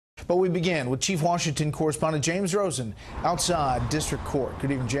But we begin with Chief Washington correspondent James Rosen outside District Court.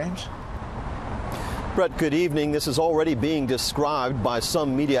 Good evening, James. Brett, good evening. This is already being described by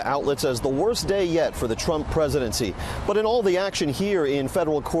some media outlets as the worst day yet for the Trump presidency. But in all the action here in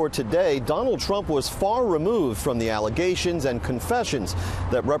federal court today, Donald Trump was far removed from the allegations and confessions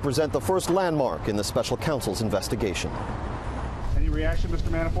that represent the first landmark in the special counsel's investigation. Any reaction, Mr.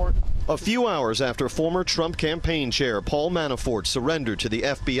 Manafort? A few hours after former Trump campaign chair Paul Manafort surrendered to the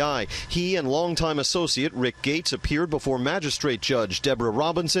FBI, he and longtime associate Rick Gates appeared before Magistrate Judge Deborah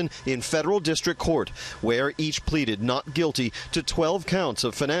Robinson in federal district court, where each pleaded not guilty to 12 counts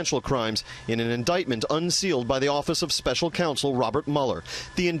of financial crimes in an indictment unsealed by the Office of Special Counsel Robert Mueller.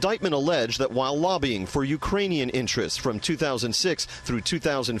 The indictment alleged that while lobbying for Ukrainian interests from 2006 through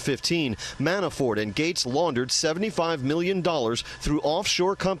 2015, Manafort and Gates laundered $75 million through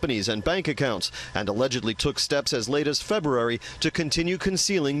offshore companies and bank accounts, and allegedly took steps as late as February to continue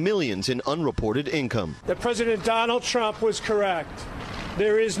concealing millions in unreported income. That President Donald Trump was correct.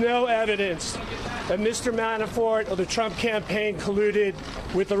 There is no evidence that Mr. Manafort or the Trump campaign colluded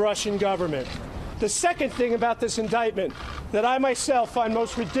with the Russian government. The second thing about this indictment that I myself find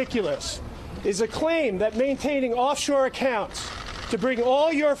most ridiculous is a claim that maintaining offshore accounts to bring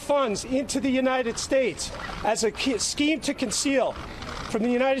all your funds into the United States as a scheme to conceal from the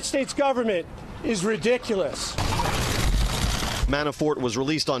United States government is ridiculous. Manafort was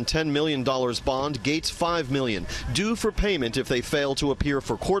released on $10 million bond, Gates $5 million, due for payment if they fail to appear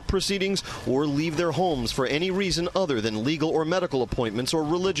for court proceedings or leave their homes for any reason other than legal or medical appointments or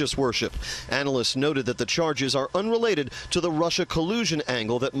religious worship. Analysts noted that the charges are unrelated to the Russia collusion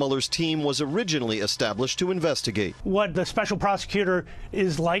angle that Mueller's team was originally established to investigate. What the special prosecutor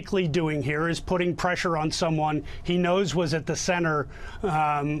is likely doing here is putting pressure on someone he knows was at the center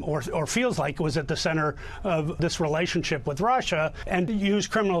or feels like was at the center of this relationship with Russia, and use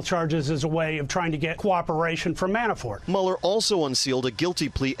criminal charges as a way of trying to get cooperation from Manafort. Mueller also unsealed a guilty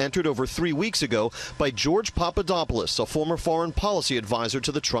plea entered over 3 weeks ago by George Papadopoulos, a former foreign policy advisor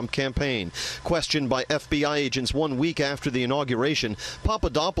to the Trump campaign. Questioned by FBI agents 1 week after the inauguration,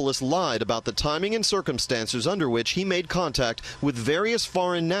 Papadopoulos lied about the timing and circumstances under which he made contact with various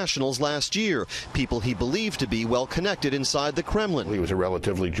foreign nationals last year, people he believed to be well connected inside the Kremlin. He was a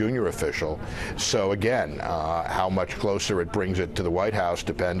relatively junior official, so again, how much closer it brings it to the White House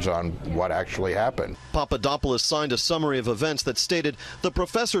depends on what actually happened. Papadopoulos signed a summary of events that stated the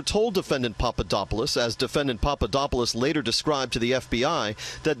professor told defendant Papadopoulos, as defendant Papadopoulos later described to the FBI,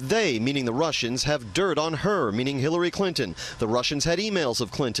 that they, meaning the Russians, have dirt on her, meaning Hillary Clinton. The Russians had emails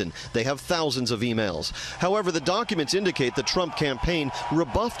of Clinton. They have thousands of emails. However, the documents indicate the Trump campaign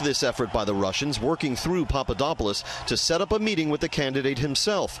rebuffed this effort by the Russians, working through Papadopoulos to set up a meeting with the candidate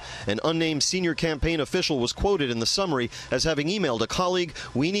himself. An unnamed senior campaign official was quoted in the summary as having emailed a colleague,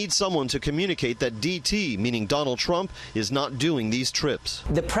 "We need someone to communicate that DT, meaning Donald Trump, is not doing these trips."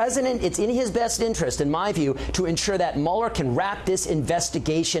 The president, it's in his best interest, in my view, to ensure that Mueller can wrap this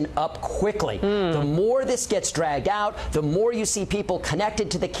investigation up quickly. The more this gets dragged out, the more you see people connected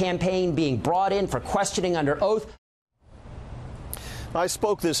to the campaign being brought in for questioning under oath. I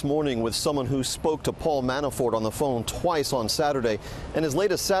spoke this morning with someone who spoke to Paul Manafort on the phone twice on Saturday, and as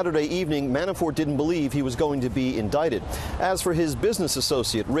late as Saturday evening, Manafort didn't believe he was going to be indicted. As for his business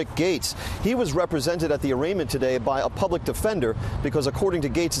associate, Rick Gates, he was represented at the arraignment today by a public defender because, according to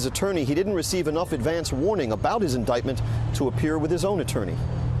Gates' attorney, he didn't receive enough advance warning about his indictment to appear with his own attorney.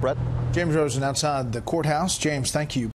 Brett? James Rosen outside the courthouse. James, thank you.